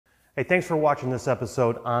Hey, thanks for watching this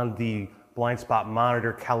episode on the blind spot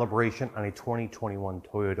monitor calibration on a 2021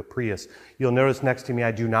 Toyota Prius. You'll notice next to me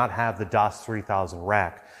I do not have the ADAS 3000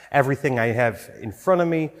 rack. Everything I have in front of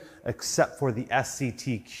me, except for the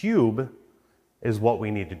SCT cube, is what we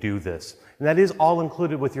need to do this. And that is all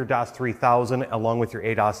included with your ADAS 3000 along with your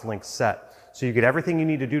ADASLink set. So you get everything you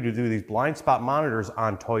need to do these blind spot monitors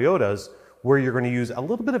on Toyotas, where you're going to use a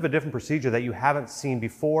little bit of a different procedure that you haven't seen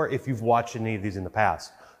before if you've watched any of these in the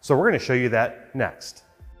past. So we're going to show you that next.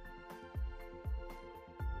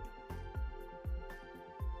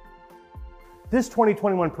 This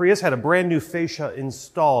 2021 Prius had a brand new fascia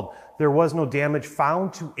installed. There was no damage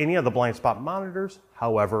found to any of the blind spot monitors.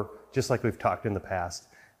 However, just like we've talked in the past,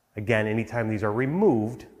 again, anytime these are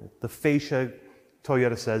removed, the fascia,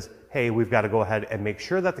 Toyota says, hey, we've got to go ahead and make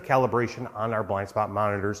sure that the calibration on our blind spot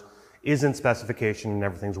monitors is in specification and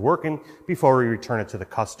everything's working before we return it to the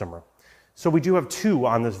customer. So we do have two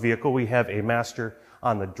on this vehicle. We have a master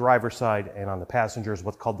on the driver's side, and on the passenger is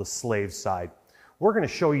what's called the slave side. We're going to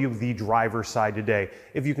show you the driver's side today.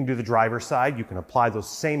 If you can do the driver's side, you can apply those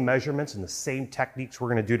same measurements and the same techniques we're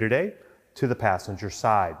going to do today to the passenger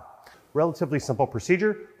side. Relatively simple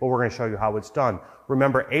procedure, but we're going to show you how it's done.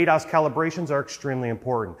 Remember, ADAS calibrations are extremely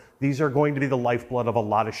important. These are going to be the lifeblood of a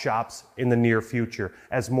lot of shops in the near future.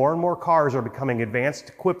 As more and more cars are becoming advanced,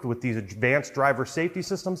 equipped with these advanced driver safety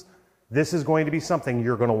systems, this is going to be something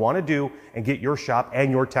you're going to want to do and get your shop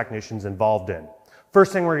and your technicians involved in.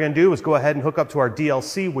 First thing we're going to do is go ahead and hook up to our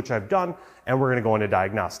DLC, which I've done, and we're going to go into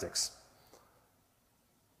diagnostics.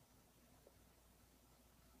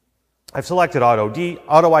 I've selected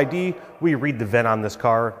Auto ID. We read the VIN on this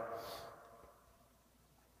car.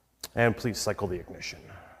 And please cycle the ignition.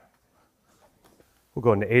 We'll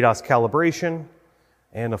go into ADAS calibration.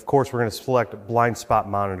 And of course, we're going to select blind spot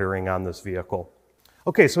monitoring on this vehicle.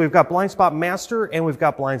 Okay, so we've got blind spot master and we've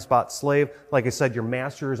got blind spot slave. Like I said, your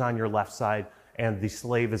master is on your left side and the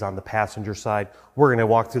slave is on the passenger side. We're going to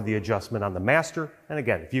walk through the adjustment on the master. And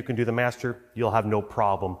again, if you can do the master, you'll have no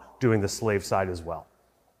problem doing the slave side as well.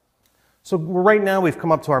 So right now we've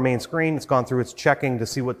come up to our main screen. It's gone through its checking to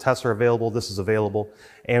see what tests are available. This is available.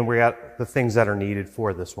 And we got the things that are needed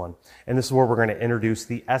for this one. And this is where we're going to introduce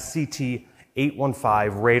the SCT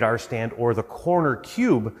 815 radar stand or the corner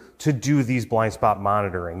cube to do these blind spot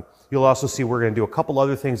monitoring. You'll also see we're going to do a couple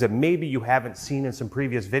other things that maybe you haven't seen in some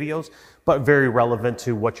previous videos, but very relevant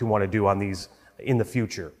to what you want to do on these in the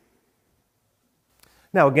future.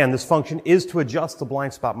 Now again, this function is to adjust the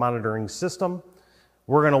blind spot monitoring system.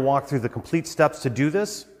 We're going to walk through the complete steps to do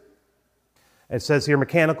this. It says here,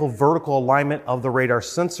 mechanical vertical alignment of the radar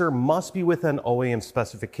sensor must be within OEM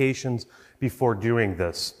specifications before doing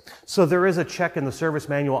this. So there is a check in the service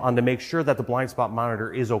manual on to make sure that the blind spot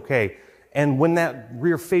monitor is okay. And when that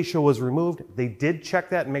rear fascia was removed, they did check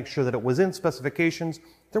that and make sure that it was in specifications.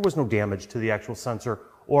 There was no damage to the actual sensor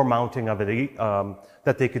or mounting of it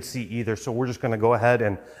that they could see either. So we're just going to go ahead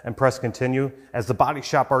and press continue, as the body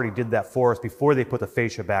shop already did that for us before they put the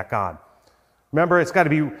fascia back on. Remember, it's got to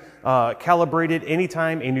be calibrated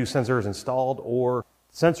anytime a new sensor is installed or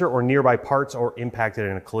sensor or nearby parts or impacted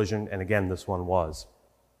in a collision, and again, this one was.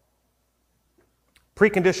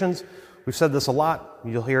 Preconditions, we've said this a lot,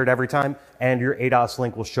 you'll hear it every time, and your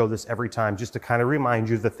ADASLink will show this every time just to kind of remind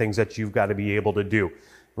you the things that you've got to be able to do.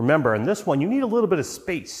 Remember, in this one, you need a little bit of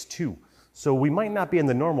space too. So we might not be in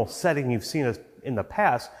the normal setting you've seen us in the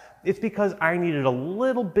past. It's because I needed a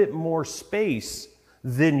little bit more space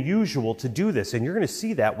than usual to do this. And you're going to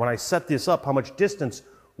see that when I set this up, how much distance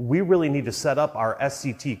we really need to set up our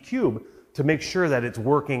SCT cube to make sure that it's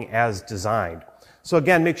working as designed. So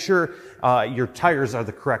again, make sure your tires are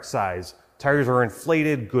the correct size. Tires are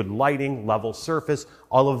inflated, good lighting, level surface.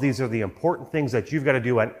 All of these are the important things that you've got to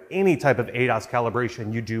do on any type of ADAS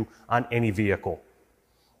calibration you do on any vehicle.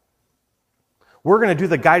 We're going to do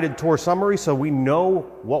the guided tour summary so we know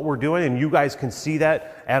what we're doing, and you guys can see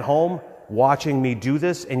that at home watching me do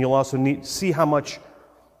this, and you'll also see how much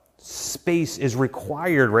space is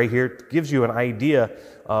required right here. It gives you an idea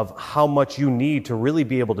of how much you need to really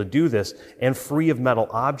be able to do this and free of metal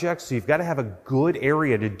objects. So you've got to have a good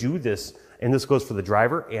area to do this, and this goes for the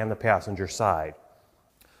driver and the passenger side.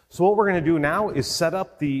 So what we're going to do now is set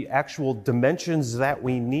up the actual dimensions that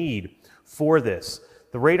we need for this.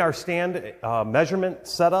 The radar stand measurement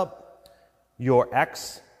setup, your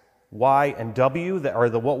X, Y, and W that are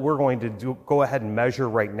what we're going to do, go ahead and measure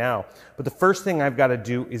right now. But the first thing I've got to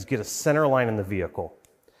do is get a center line in the vehicle.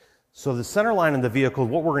 So the center line in the vehicle,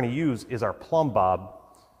 what we're going to use is our plumb bob,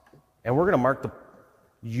 and we're going to mark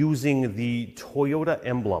using the Toyota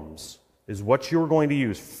emblems is what you're going to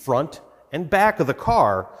use, front and back of the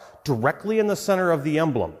car, directly in the center of the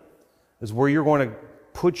emblem. is where you're going to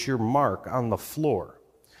put your mark on the floor.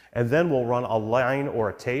 And then we'll run a line or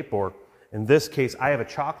a tape, or in this case, I have a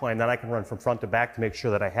chalk line that I can run from front to back to make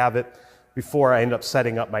sure that I have it before I end up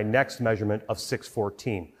setting up my next measurement of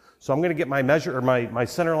 614. So I'm going to get my measure, or my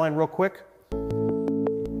center line real quick.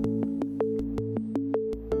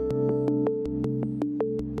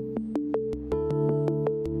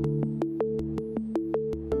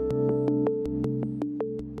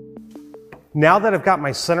 Now that I've got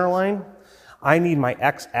my center line, I need my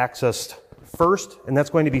x-axis first, and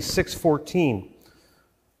that's going to be 614.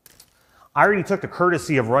 I already took the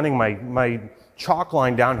courtesy of running my chalk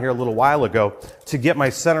line down here a little while ago to get my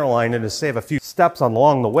center line and to save a few steps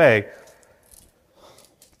along the way.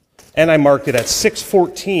 And I marked it at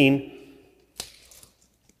 614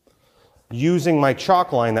 using my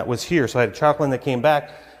chalk line that was here. So I had a chalk line that came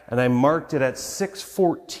back, and I marked it at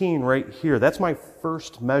 614 right here. That's my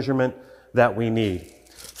first measurement that we need.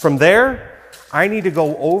 From there, I need to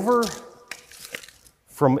go over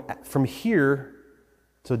from here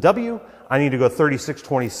to W. I need to go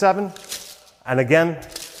 3627. And again,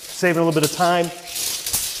 saving a little bit of time.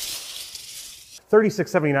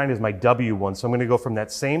 3679 is my W one, so I'm going to go from that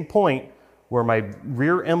same point where my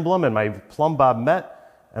rear emblem and my plumb bob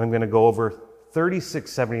met, and I'm going to go over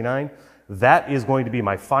 3679. That is going to be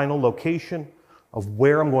my final location of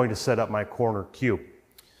where I'm going to set up my corner cube.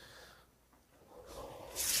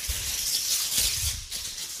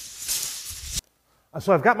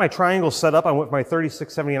 So I've got my triangle set up. I went with my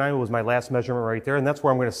 3679 was my last measurement right there, and that's where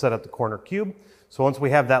I'm going to set up the corner cube. So once we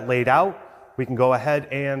have that laid out, we can go ahead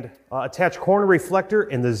and attach corner reflector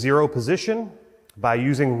in the 0 position by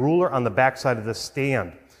using ruler on the back side of the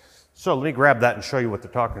stand. So let me grab that and show you what they're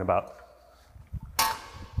talking about.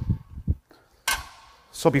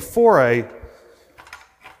 So before I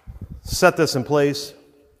set this in place,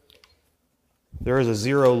 there is a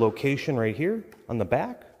 0 location right here on the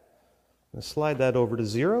back. Let's slide that over to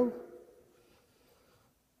 0,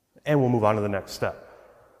 and we'll move on to the next step.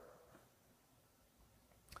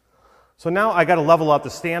 So now I got to level out the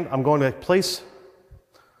stand. I'm going to place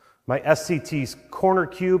my SCT's corner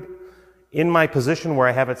cube in my position where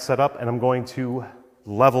I have it set up, and I'm going to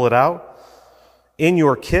level it out. In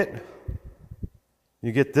your kit,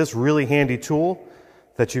 you get this really handy tool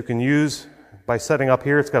that you can use by setting up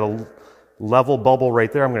here. It's got a level bubble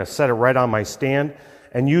right there. I'm going to set it right on my stand.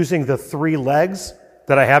 And using the 3 legs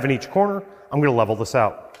that I have in each corner, I'm going to level this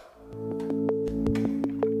out.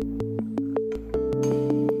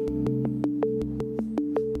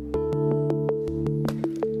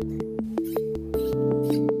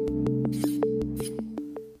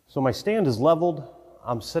 So my stand is leveled.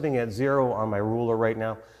 I'm sitting at 0 on my ruler right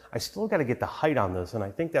now. I still got to get the height on this, and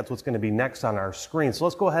I think that's what's going to be next on our screen. So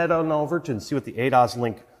let's go ahead on over to and see what the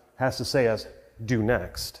ADASLink has to say as do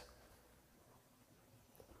next.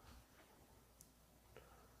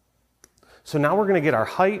 So now we're going to get our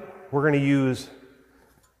height, we're going to use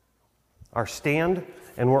our stand,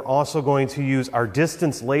 and we're also going to use our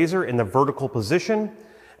distance laser in the vertical position,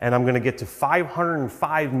 and I'm going to get to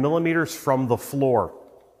 505 millimeters from the floor.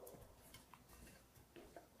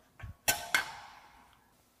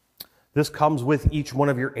 This comes with each one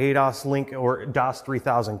of your ADASLink or DAS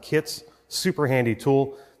 3000 kits. Super handy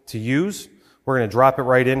tool to use. We're going to drop it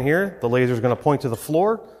right in here. The laser is going to point to the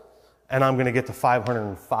floor, and I'm going to get to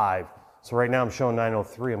 505. So right now I'm showing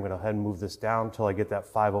 903. I'm going to go ahead and move this down until I get that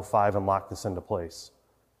 505 and lock this into place.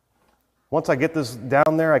 Once I get this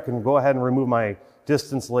down there, I can go ahead and remove my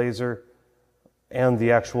distance laser and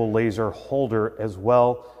the actual laser holder as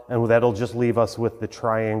well. And that'll just leave us with the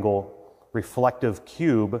triangle reflective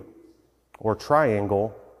cube or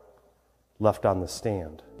triangle left on the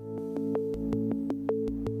stand.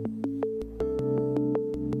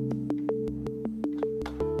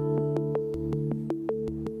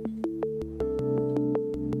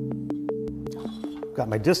 Got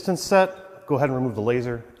my distance set. Go ahead and remove the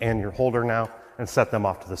laser and your holder now and set them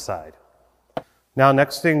off to the side. Now,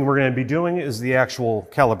 next thing we're going to be doing is the actual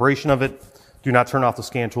calibration of it. Do not turn off the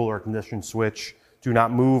scan tool or ignition switch. Do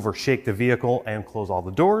not move or shake the vehicle, and close all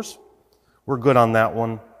the doors. We're good on that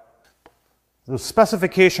one. The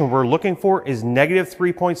specification we're looking for is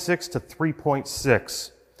 -3.6 to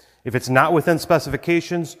 3.6. If it's not within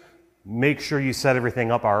specifications, make sure you set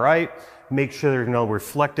everything up all right. Make sure there's no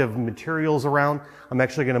reflective materials around. I'm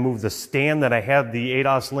actually going to move the stand that I have the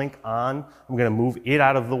ADASLink on. I'm going to move it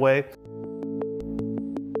out of the way.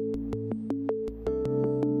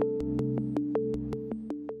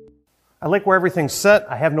 I like where everything's set.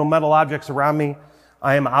 I have no metal objects around me.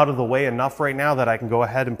 I am out of the way enough right now that I can go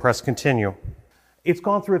ahead and press continue. It's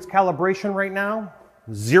gone through its calibration right now.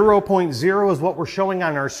 0.0 is what we're showing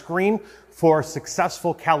on our screen for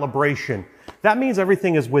successful calibration. That means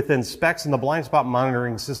everything is within specs and the blind spot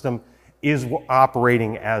monitoring system is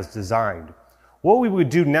operating as designed. What we would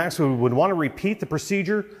do next, we would want to repeat the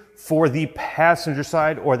procedure for the passenger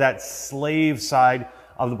side or that slave side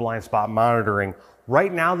of the blind spot monitoring.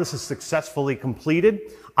 Right now, this is successfully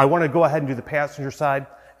completed. I want to go ahead and do the passenger side.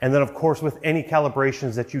 And then, of course, with any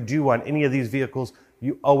calibrations that you do on any of these vehicles,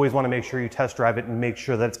 you always want to make sure you test drive it and make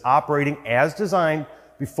sure that it's operating as designed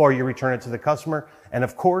before you return it to the customer. And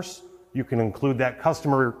of course, you can include that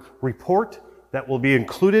customer report that will be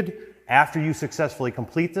included after you successfully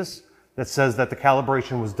complete this that says that the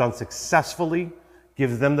calibration was done successfully,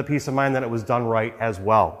 gives them the peace of mind that it was done right as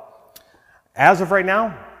well. As of right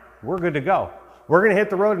now, we're good to go. We're going to hit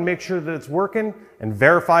the road and make sure that it's working and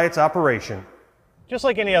verify its operation. Just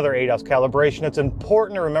like any other ADAS calibration, it's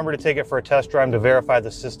important to remember to take it for a test drive to verify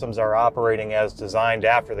the systems are operating as designed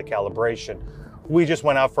after the calibration. We just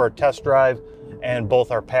went out for a test drive and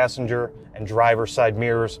both our passenger and driver side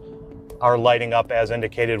mirrors are lighting up as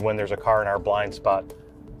indicated when there's a car in our blind spot.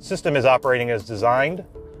 System is operating as designed,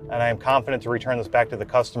 and I am confident to return this back to the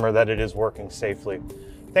customer that it is working safely.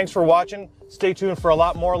 Thanks for watching. Stay tuned for a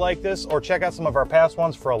lot more like this, or check out some of our past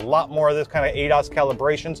ones for a lot more of this kind of ADAS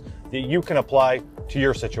calibrations that you can apply to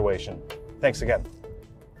your situation. Thanks again.